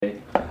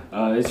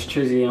It's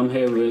Trizzy. I'm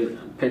here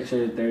with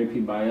Picture Therapy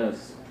by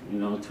Us. You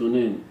know, tune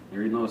in. You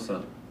already know what's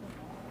up.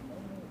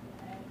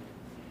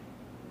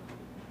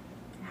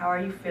 How are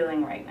you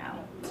feeling right now?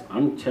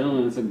 I'm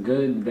chilling. It's a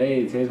good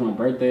day. Today's my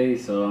birthday,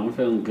 so I'm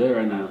feeling good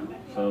right now.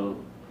 So,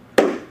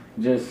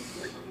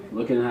 just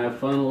looking to have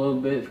fun a little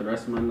bit for the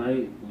rest of my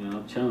night. You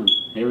know, chilling.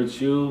 Here with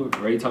you,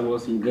 ready to talk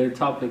about some good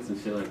topics and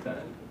shit like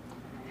that.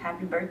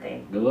 Happy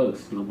birthday. Good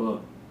looks, no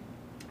ball.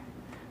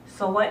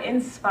 So what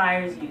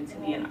inspires you to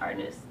be an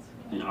artist?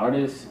 An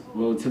artist?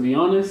 Well, to be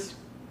honest,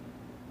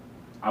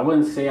 I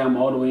wouldn't say I'm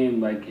all the way in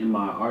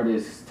my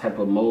artist type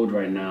of mode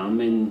right now. I'm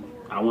in,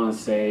 I want to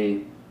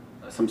say,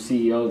 some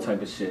CEO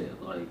type of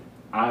shit. Like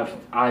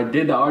I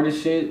did the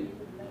artist shit,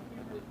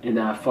 and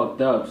then I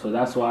fucked up. So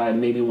that's why it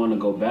made me want to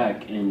go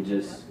back and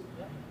just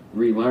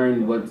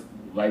relearn what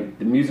like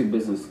the music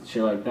business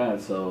shit like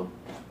that. So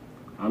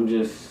I'm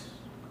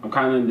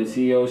kind of in the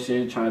CEO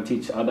shit, trying to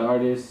teach other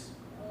artists,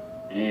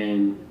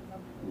 and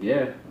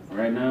yeah,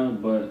 right now.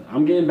 But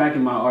I'm getting back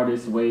in my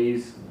artist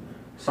ways,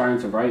 starting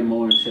to write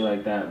more and shit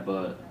like that.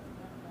 But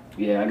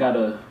yeah, I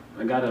gotta,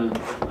 I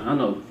don't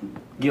know,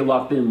 get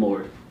locked in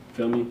more.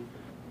 Feel me?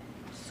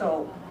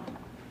 So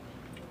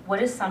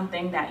what is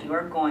something that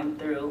you're going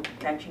through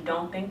that you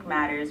don't think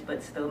matters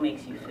but still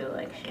makes you feel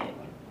like shit?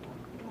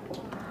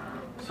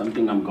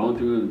 Something I'm going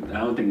through I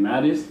don't think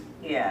matters,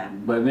 Yeah.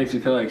 but it makes you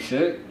feel like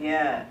shit.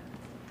 Yeah.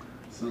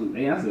 So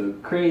that's a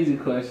crazy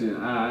question.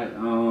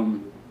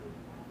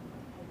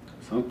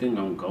 Something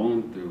I'm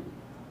going through.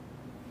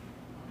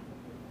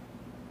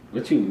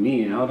 What you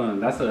mean? Hold on,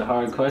 that's a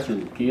hard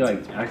question. Can you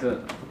ask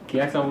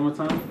that one more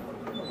time?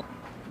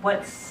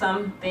 What's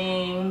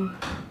something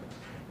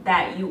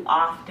that you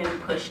often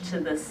push to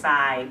the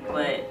side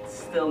but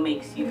still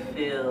makes you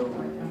feel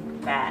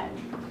bad?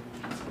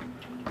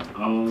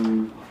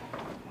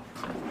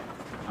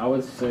 I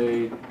would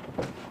say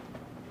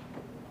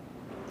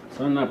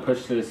something I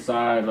push to the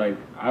side. Like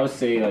I would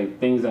say like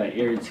things that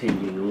irritate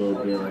me a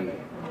little bit. Like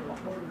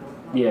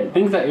yeah,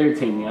 things that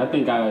irritate me. I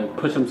think I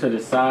push them to the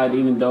side,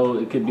 even though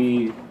it could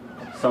be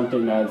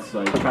something that's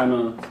like kind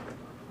of.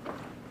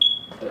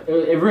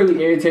 It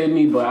really irritated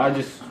me, but I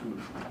just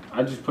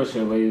push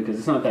it away because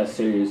it's not that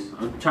serious.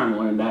 I'm trying to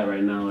learn that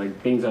right now.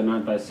 Like things are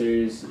not that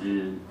serious,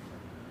 and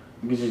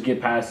you can just get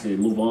past it,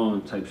 move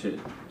on, type shit.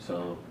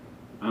 So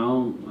I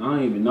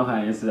don't even know how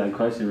to answer that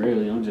question.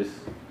 Really,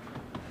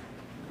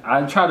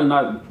 I try to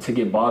not to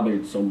get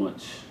bothered so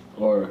much,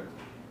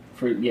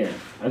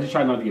 I just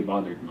try not to get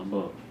bothered. My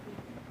book.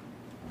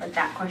 But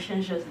that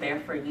question's just there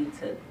for you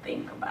to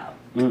think about.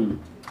 All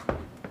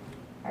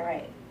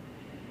right.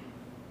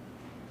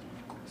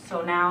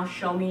 So now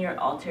show me your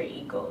alter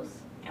egos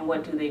and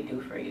what do they do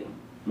for you?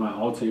 My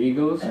alter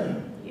egos?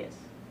 Yes.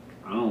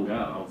 I don't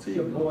got alter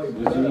Your egos. boy,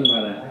 What you mean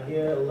by that? I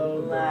hear a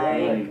little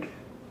Like,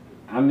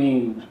 I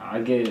mean,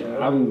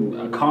 I'm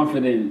a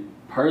confident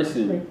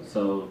person,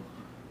 so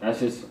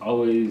that's just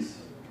always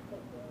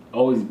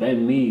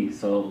been me.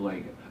 So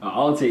like an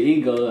alter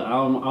ego, I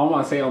don't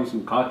want to say I'm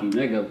some cocky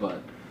nigga,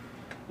 but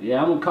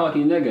yeah, I'm a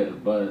cocky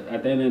nigga. But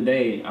at the end of the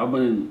day, I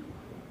wouldn't.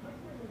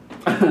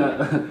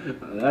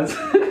 That's.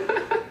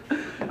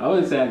 I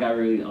wouldn't say I got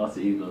really alter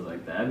egos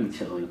like that. I be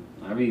chilling.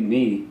 I be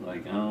me.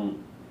 Like I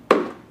don't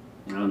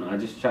know. I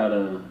just try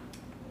to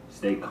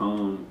stay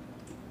calm,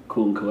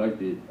 cool and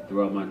collected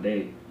throughout my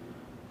day.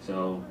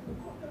 So,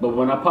 but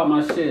when I pop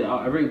my shit,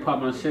 I really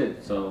pop my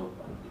shit. So,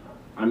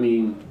 I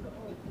mean,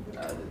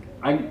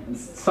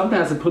 something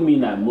has to put me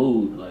in that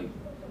mood, like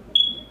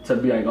to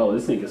be like, oh,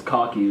 this nigga's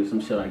cocky or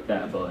some shit like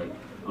that. But like,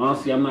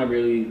 honestly, I'm not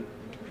really.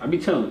 I be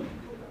chilling.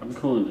 I be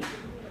cool in it.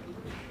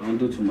 I don't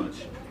do too much.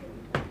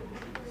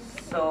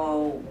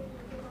 so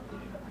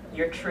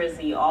you're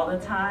Trizzy all the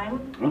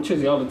time? I'm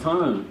Trizzy all the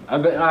time. I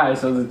bet. All right,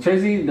 so the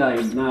Trizzy,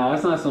 like, nah,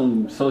 that's not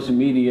some social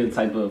media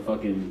type of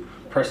fucking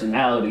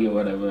personality or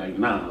whatever. Like,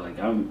 nah, like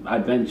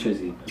I've been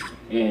Trizzy,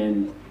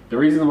 and the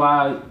reason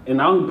why,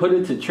 and I only put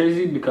it to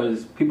Trizzy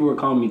because people were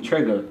calling me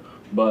Trigger,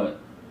 but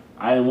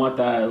I didn't want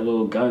that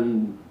little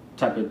gun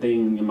type of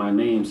thing in my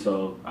name,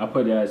 so I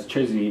put it as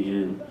Trizzy,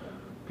 and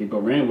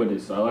people ran with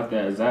it, so I left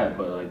that as that.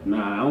 But like,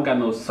 nah, I don't got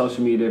no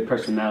social media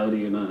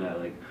personality or none of that.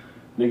 Like,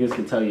 niggas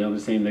can tell you I'm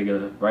the same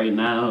nigga right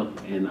now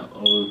and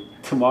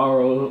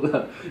tomorrow.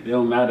 It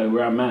don't matter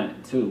where I'm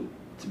at, too,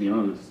 to be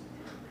honest.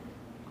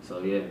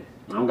 So yeah,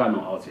 I don't got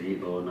no alter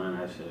ego or none of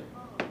that shit.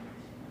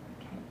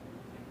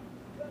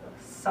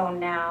 So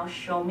now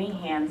show me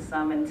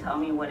handsome and tell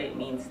me what it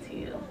means to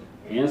you.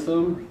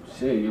 Handsome?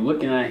 Shit, you're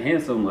looking at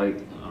handsome. Like,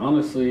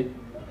 honestly,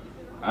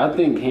 I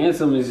think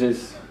handsome is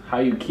just how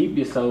you keep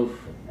yourself,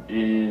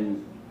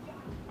 and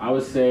I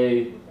would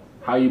say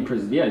how you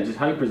just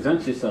how you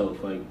present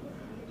yourself. Like,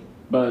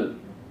 but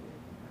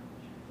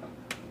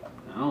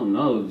I don't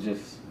know.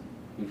 Just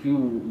if you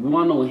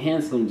want to know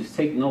handsome, just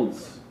take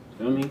notes.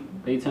 Feel me?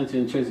 Pay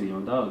attention to Trizzy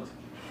on dogs.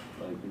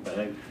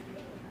 Like,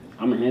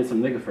 I'm a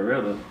handsome nigga for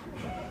real though.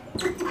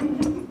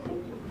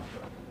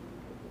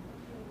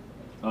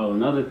 Oh,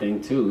 another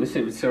thing too. This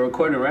shit was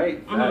recording,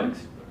 right?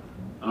 Facts.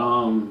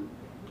 But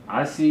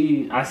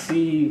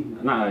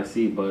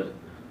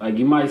Like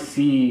you might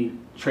see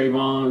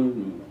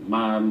Trayvon,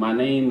 my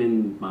name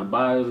in my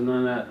bios and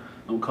none of that.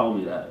 Don't call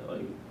me that.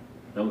 Like,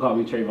 don't call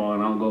me Trayvon.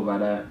 I don't go by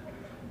that.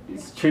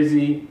 It's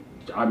Trizzy.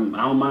 I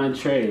don't mind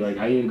Trey. Like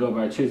I either go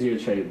by Trizzy or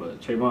Trey,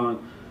 but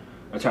Trayvon,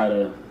 I try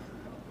to.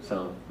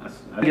 So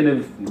that's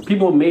negative.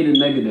 People made it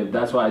negative.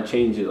 That's why I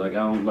changed it. Like I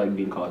don't like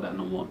being called that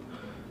no more.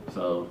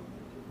 So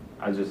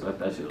I just left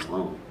that shit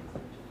alone.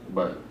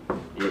 But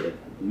yeah,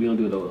 we don't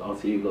do the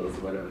alter egos,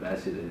 whatever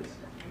that shit is.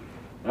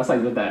 That's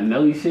like what that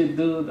Melly shit,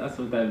 dude. That's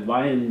what that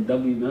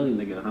YNW Melly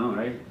nigga, huh?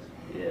 Right?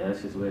 Yeah,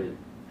 that's just weird.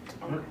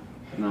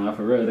 Nah,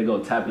 for real, they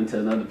go tap into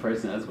another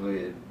person. That's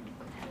weird.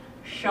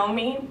 Show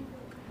me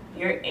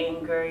your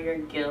anger, your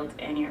guilt,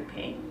 and your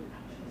pain.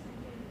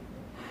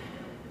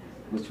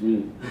 What you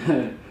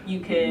mean? You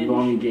can. You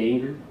want me to get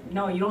angry?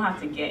 No, you don't have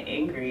to get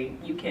angry.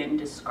 You can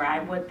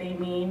describe what they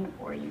mean,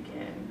 or you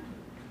can.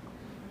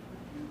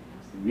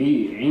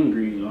 Me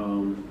angry.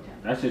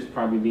 That's just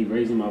probably me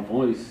raising my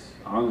voice.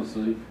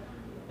 Honestly,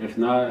 if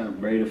not,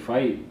 I'm ready to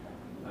fight.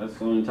 That's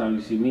the only time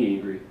you see me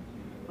angry.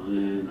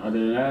 And other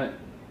than that,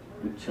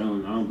 I'm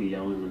chilling. I don't be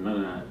yelling or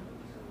none of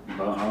that.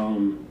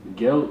 But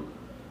guilt.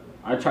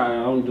 I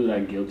don't do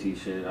that guilty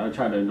shit. I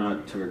try to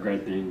not to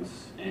regret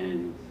things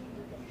and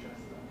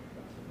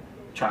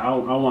I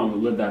don't want to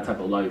live that type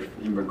of life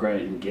and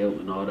regret and guilt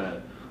and all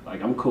that.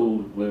 Like I'm cool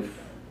with.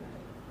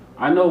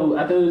 I know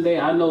at the end of the day,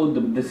 I know the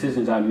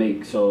decisions I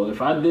make. So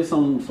if I did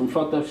some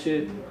fucked up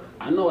shit,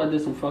 I know I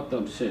did some fucked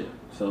up shit.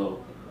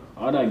 So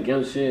all that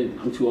guilt shit,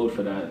 I'm too old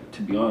for that.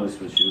 To be honest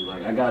with you,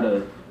 like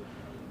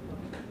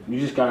you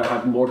just gotta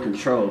have more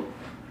control.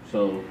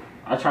 So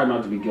I try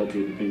not to be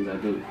guilty of the things I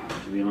do.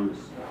 To be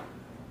honest.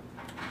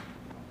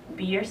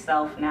 Be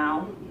yourself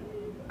now.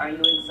 Are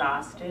you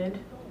exhausted?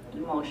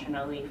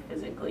 Emotionally,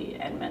 physically,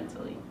 and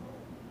mentally?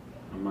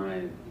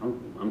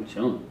 I'm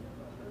chilling.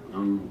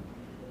 I'm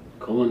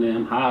cool and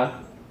I'm high.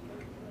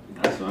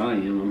 That's what I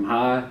am. I'm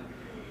high.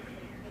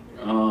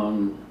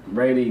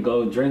 Ready to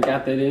go drink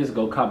after this.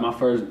 Go cop my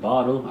first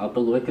bottle out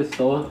the liquor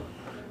store.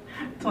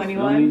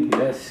 21?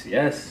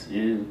 Yes.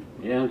 And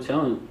yeah, I'm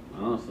chilling,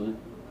 honestly.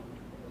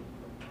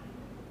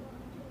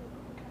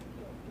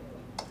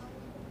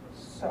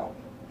 So,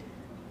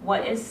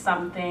 what is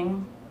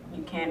something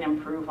you can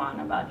improve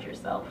on about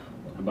yourself?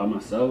 About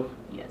myself?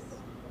 Yes.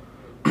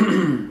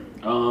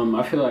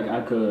 I feel like I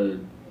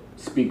could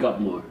speak up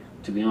more,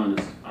 to be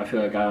honest. I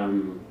feel like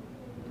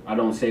I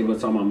don't say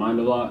what's on my mind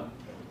a lot.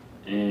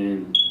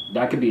 And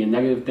that could be a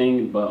negative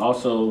thing, but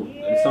also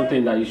it's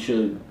something that you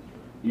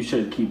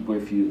should keep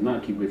with you.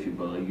 Not keep with you,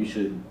 but like you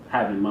should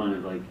have in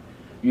mind. Like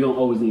you don't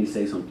always need to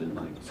say something.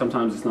 Like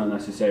sometimes it's not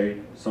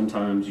necessary.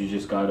 Sometimes you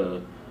just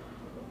gotta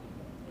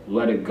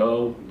let it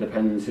go,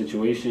 depending on the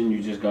situation.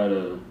 You just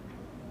gotta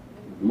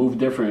move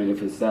different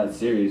if it's that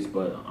serious.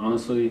 But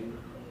honestly,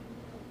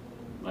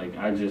 like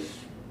I just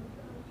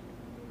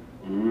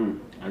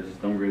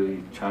don't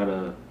really try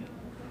to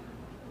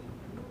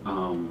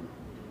oh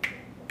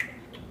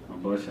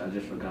bullshit, I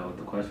just forgot what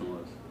the question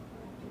was.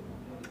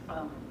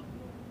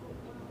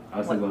 I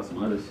was thinking about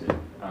some other shit.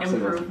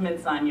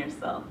 Improvements on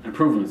yourself.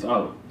 Improvements,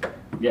 oh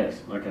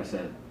yes, like I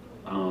said.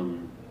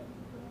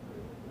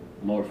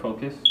 More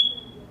focus.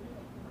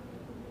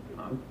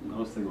 I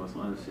was thinking about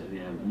some other shit.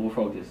 Yeah, more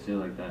focus, shit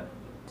like that.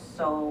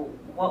 So,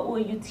 what will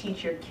you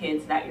teach your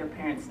kids that your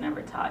parents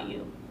never taught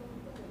you?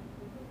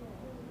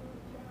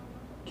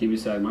 Keep it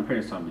sad. My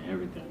parents taught me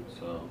everything.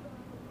 So,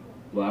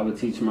 well, I would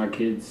teach my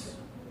kids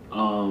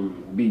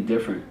be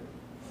different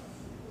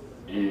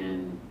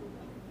and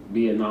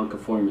be a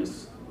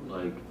nonconformist.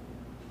 Like,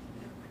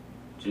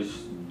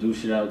 just do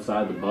shit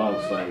outside the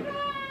box. Like,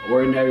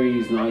 ordinary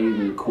is not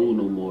even cool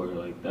no more.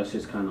 Like, that's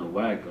just kind of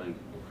whack.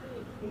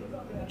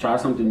 Like, try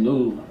something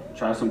new,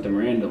 try something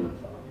random.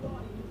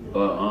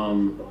 But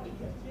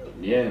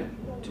yeah,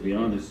 to be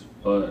honest.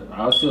 But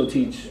I'll still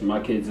teach my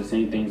kids the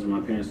same things my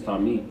parents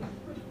taught me.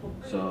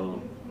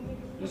 So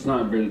it's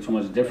not really too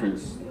much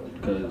difference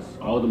because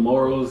all the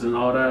morals and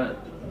all that,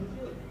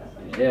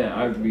 yeah,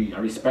 I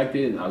respect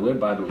it. I live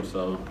by them.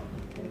 So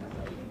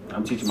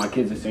I'm teaching my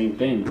kids the same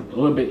thing. A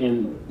little bit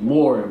in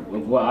more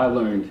of what I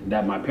learned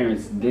that my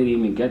parents didn't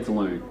even get to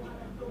learn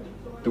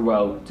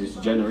throughout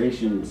just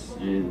generations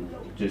and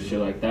just shit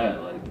like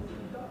that. Like,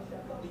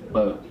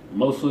 but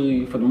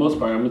mostly, for the most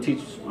part, I'm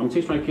gonna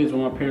teach my kids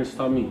what my parents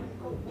taught me.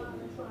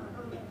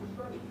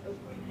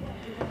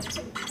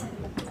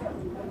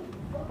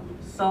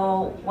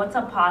 So, what's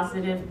a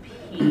positive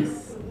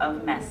piece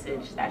of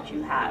message that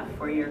you have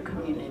for your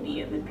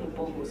community and the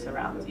people who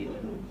surround you?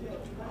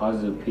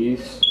 Positive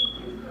piece.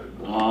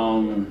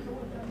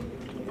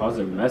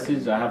 Positive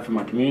message I have for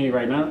my community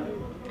right now.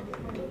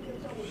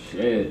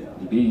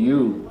 Shit, be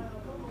you.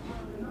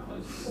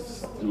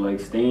 Like,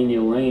 stay in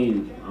your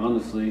lane,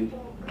 honestly.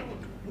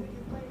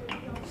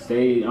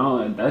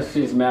 That's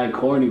just mad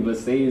corny, but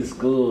stay in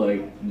school,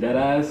 like,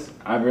 deadass.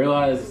 I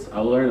realized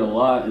I learned a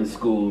lot in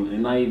school,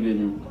 and not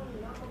even,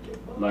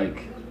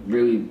 like,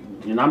 really,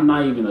 and I'm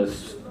not even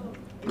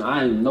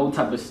I am no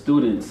type of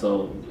student,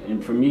 so,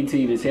 and for me to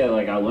even say that,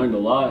 like, I learned a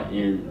lot,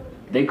 and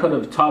they could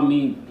have taught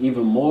me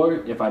even more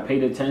if I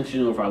paid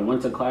attention or if I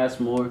went to class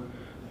more.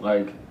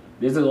 Like,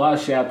 there's a lot of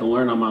shit I have to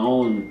learn on my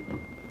own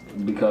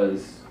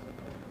because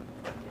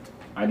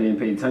I didn't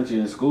pay attention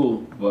in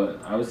school.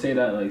 But I would say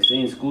that, like,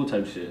 stay in school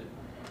type shit.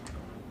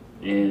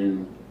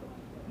 And,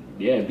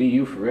 yeah, be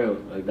you for real.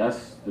 Like,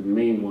 that's the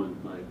main one.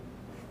 Like,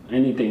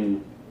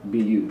 anything, be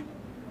you.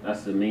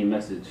 That's the main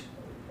message.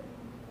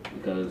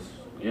 Because,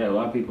 yeah, a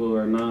lot of people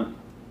are not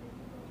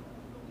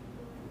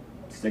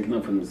sticking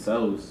up for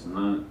themselves,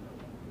 not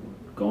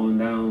going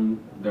down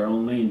their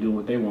own lane, doing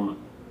what they want.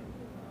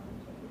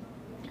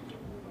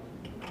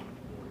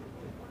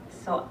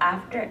 So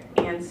after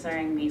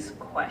answering these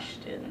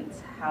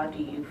questions, how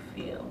do you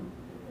feel?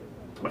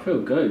 I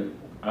feel good.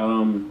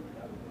 I'm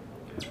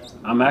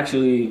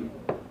actually,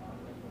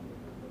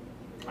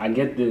 I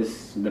get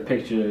the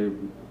picture,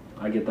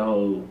 I get the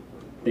whole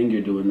thing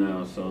you're doing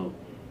now, so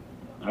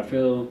I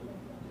feel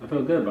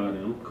good about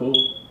it. I'm cool,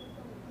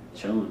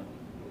 chilling.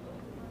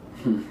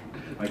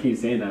 I keep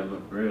saying that,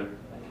 but for real.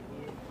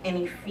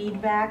 Any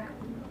feedback?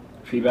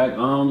 Feedback?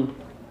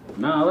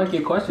 No, I like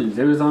your questions.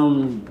 It was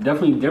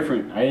definitely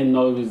different. I didn't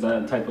know it was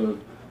that type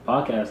of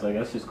podcast. Like,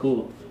 that's just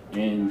cool,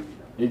 and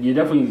that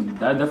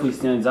definitely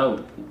stands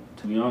out.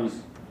 To be honest,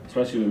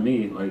 especially with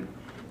me, like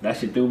that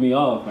shit threw me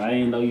off. I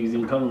didn't know you was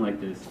even coming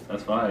like this.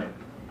 That's fire.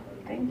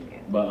 Thank you.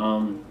 But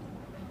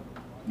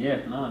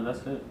yeah, no, that's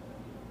it.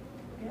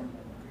 Yeah.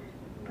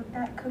 But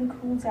that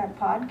concludes our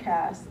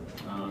podcast.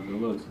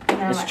 Good looks.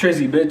 It's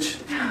Trizzy, bitch.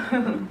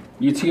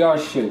 UTR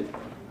shit.